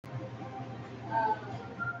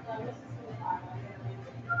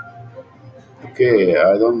Okay,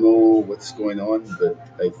 I don't know what's going on, but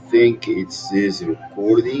I think it is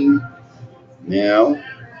recording now.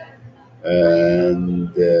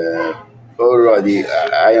 And already,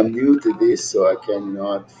 I am new to this, so I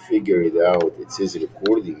cannot figure it out. It says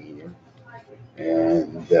recording here.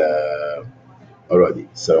 And already,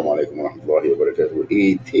 Assalamu alaikum wa rahmatullahi wa barakatuh.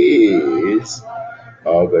 It is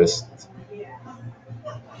August,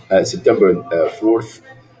 September 4th,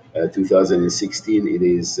 2016. It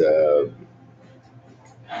is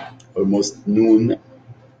almost noon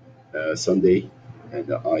Sunday,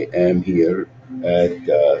 and I am here at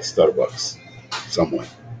Starbucks somewhere.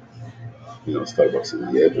 You know, Starbucks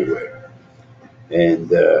is everywhere.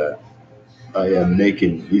 And I am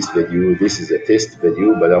making this video. This is a test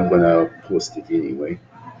video, but I'm gonna post it anyway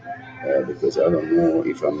because I don't know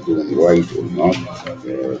if I'm doing right or not.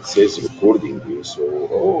 It says recording here,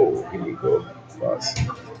 so here we go. Fast.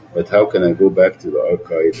 But how can I go back to the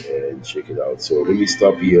archive and check it out? So let me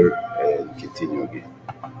stop here and continue again.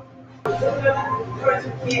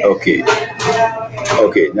 Okay,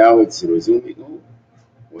 okay, now it's resuming. Oh,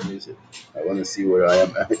 what is it? I want to see where I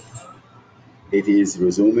am at. It is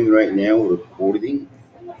resuming right now, recording,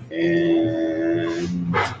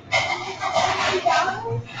 and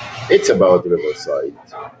it's about Riverside,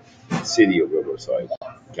 city of Riverside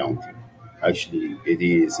County. Actually, it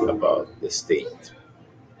is about the state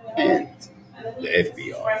and the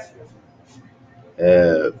FBI.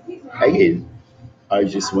 Again, I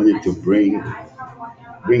just wanted to bring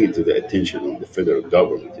it to the attention of the federal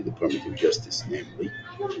government, the Department of Justice, namely,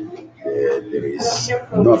 there is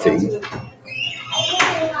nothing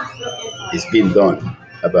is being done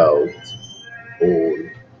about all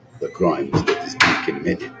the crimes that is being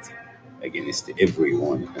committed against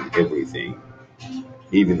everyone and everything,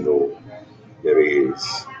 even though there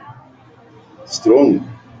is strong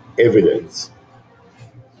evidence.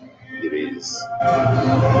 There is,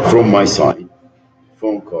 from my side,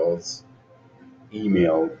 phone calls,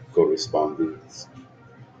 email correspondence,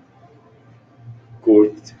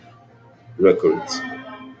 court records,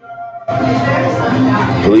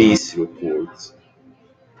 police reports,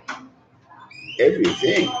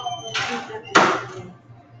 everything,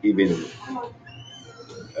 even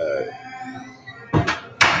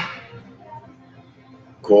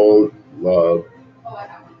call log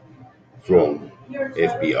from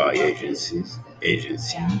FBI agencies,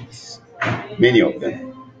 many of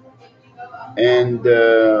them, and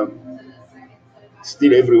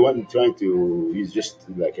still everyone trying to use, just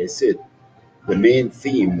like I said, the main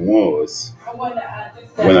theme was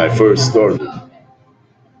when I first started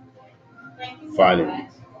filing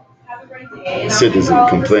citizen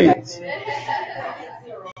complaints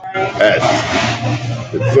at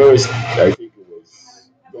the first, I think it was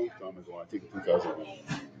a long time ago, I think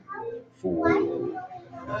 2004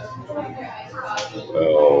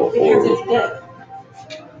 or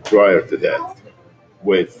prior to that,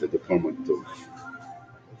 with the Department of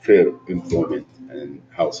Fair Employment and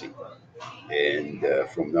Housing. And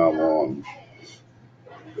from now on,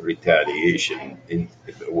 retaliation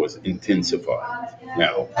was intensified.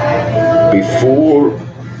 Now, before,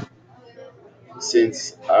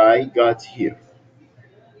 since I got here,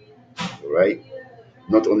 right,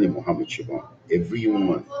 not only Muhammad Shaban,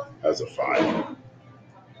 everyone has a file,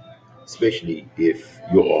 especially if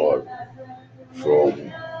you are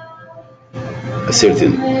from a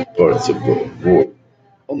certain parts of the world.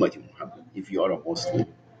 Almighty Muhammad, if you are a Muslim,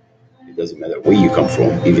 it doesn't matter where you come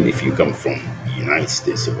from, even if you come from the United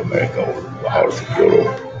States of America or the heart of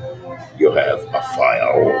Europe, you have a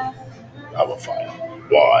file. Have a file.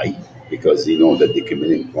 Why? Because they know that they're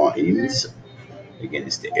committing crimes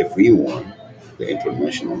against everyone, the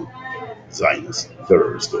international Zionist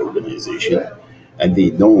terrorist organization, and they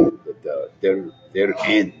know that their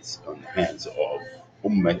ends on the hands of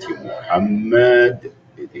Ummati Muhammad.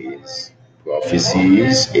 It is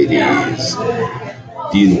prophecies. It is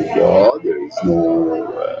Dinullah. There is no,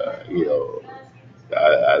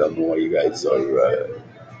 I don't know why you guys are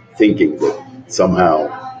thinking that somehow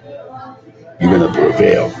you're going to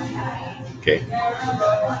prevail. Okay.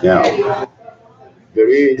 Now, there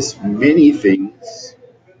is many things,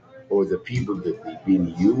 or the people that they've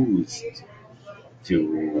been used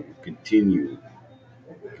to continue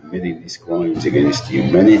committing these crimes against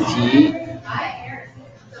humanity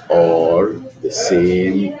are the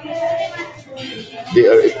same, they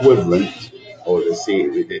are equivalent, or the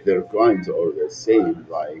same, their crimes are the same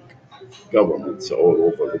like governments all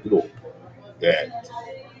over the globe. That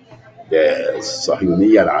the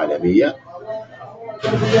الصهيونية العالمية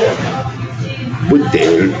would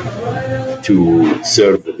dare to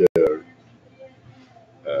serve their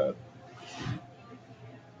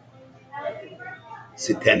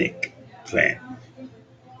satanic plan.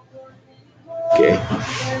 Okay,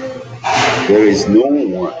 there is no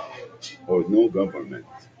one or no government,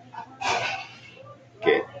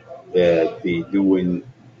 okay, that they doing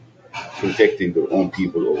protecting their own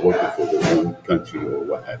people or working for their own country or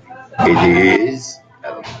what have you. It is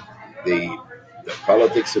the the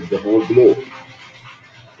politics of the whole globe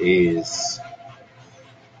is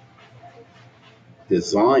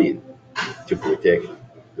designed to protect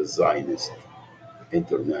the Zionist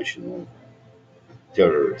international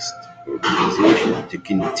terrorist organization to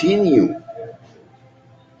continue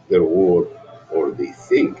their war, or they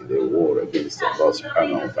think their war against Allah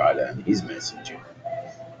subhanahu wa ta'ala and his messenger.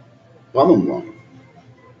 Bottom line.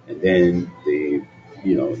 And then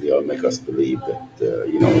they'll make us believe that,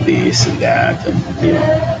 this and that, and,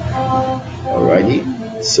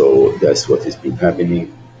 alrighty. So that's what has been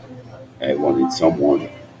happening. I wanted someone,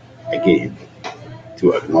 again,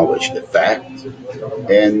 to acknowledge the fact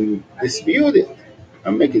and dispute it.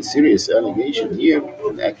 I'm making serious allegation here,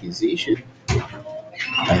 an accusation.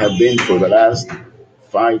 I have been for the last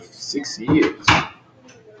 5, 6 years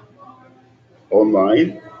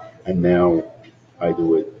online, and now I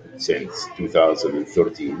do it since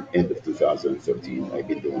 2013, end of 2013. I've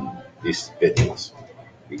been doing these videos.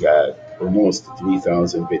 We got almost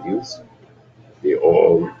 3,000 videos. They're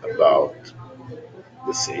all about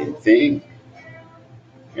the same thing.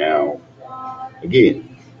 Now,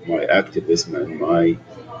 again, my activism and my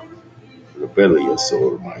rebellious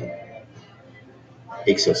or my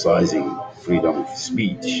exercising freedom of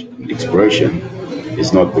speech and expression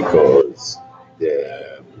is not because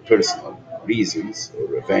the personal reasons or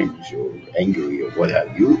revenge or angry or what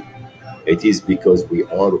have you. It is because we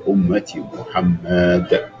are Ummati Muhammad.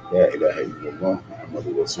 La ilaha illallah Muhammad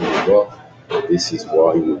Rasulullah. This is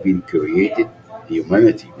why we've been created.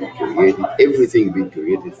 Humanity been created. Everything been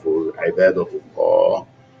created for ibadatullah.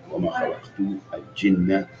 وما خلقت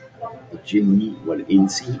الجن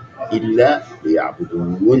والإنس إلا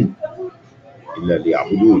ليعبدون. إلا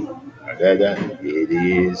ليعبدون. عبادة, it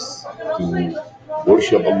is to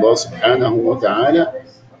worship Allah subhanahu wa ta'ala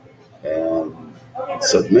and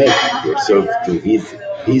submit yourself to his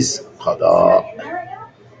qada.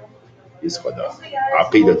 His qada.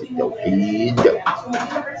 Aqidat al-tawheed.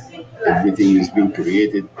 Everything is being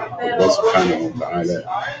created. Allah subhanahu wa ta'ala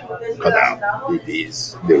qada.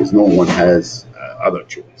 There is no one has other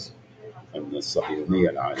choice. And the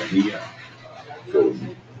Sahiyoniyya al-Alamiyya,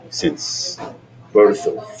 since birth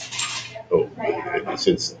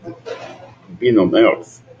since being on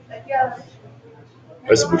earth,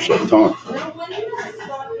 Hizb Shaitan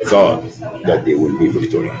thought that they will be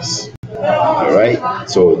victorious. Alright?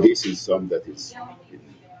 So this is some that is in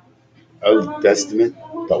Old Testament,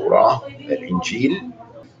 Torah, and Injil,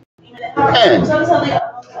 and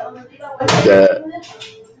the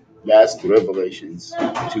last revelations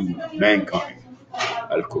to mankind.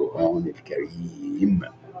 Al-Quran al-Kareem.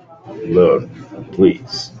 Learn,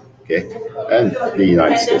 please. Okay? And the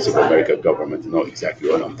United States of America government know exactly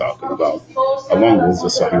what I'm talking about, along with the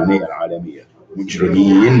Sahiyoniyya al-Alamiyya.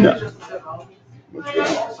 Mujrimeen.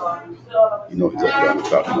 You know exactly what I'm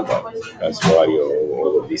talking about. That's why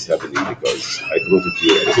all of this happening, because I brought it to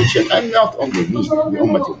your attention. And not only me, the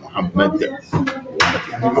Ummah Muhammad.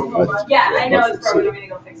 Yeah, I know it's probably going to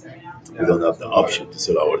go fix it right now. We don't have the option to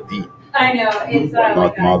sell our deen. I know. It's We're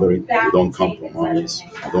not moderate. We don't compromise.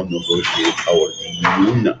 We don't negotiate our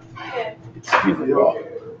deen. It's deen Allah.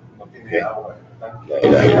 Okay? La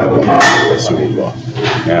ilaha illallah Rasulullah.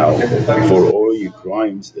 Now, for all your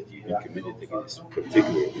crimes that you have committed against,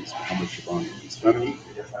 particularly against Muhammad Shaban and his family,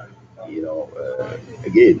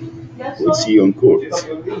 again, we'll see you in court.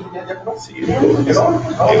 See you in court.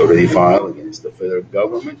 I already filed against the federal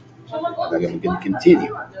government, and I'm going to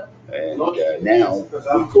continue. And now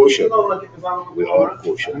we're kosher. We are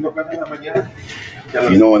kosher. If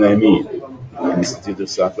you know what I mean. The Institute of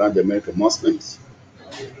Southland American Muslims,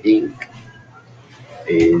 Inc.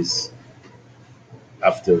 is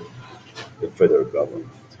after the federal government.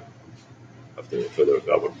 After the federal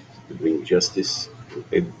government to bring justice to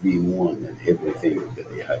everyone and everything that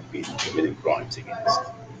they have been committing crimes against.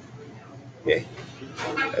 Okay?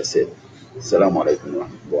 That's it. Assalamu alaikum wa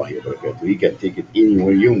rahmatullahi wa barakatuh. You can take it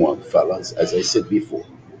anywhere you want, fellas, as I said before.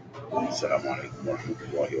 Assalamu alaikum wa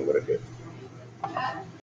rahmatullahi wa barakatuh.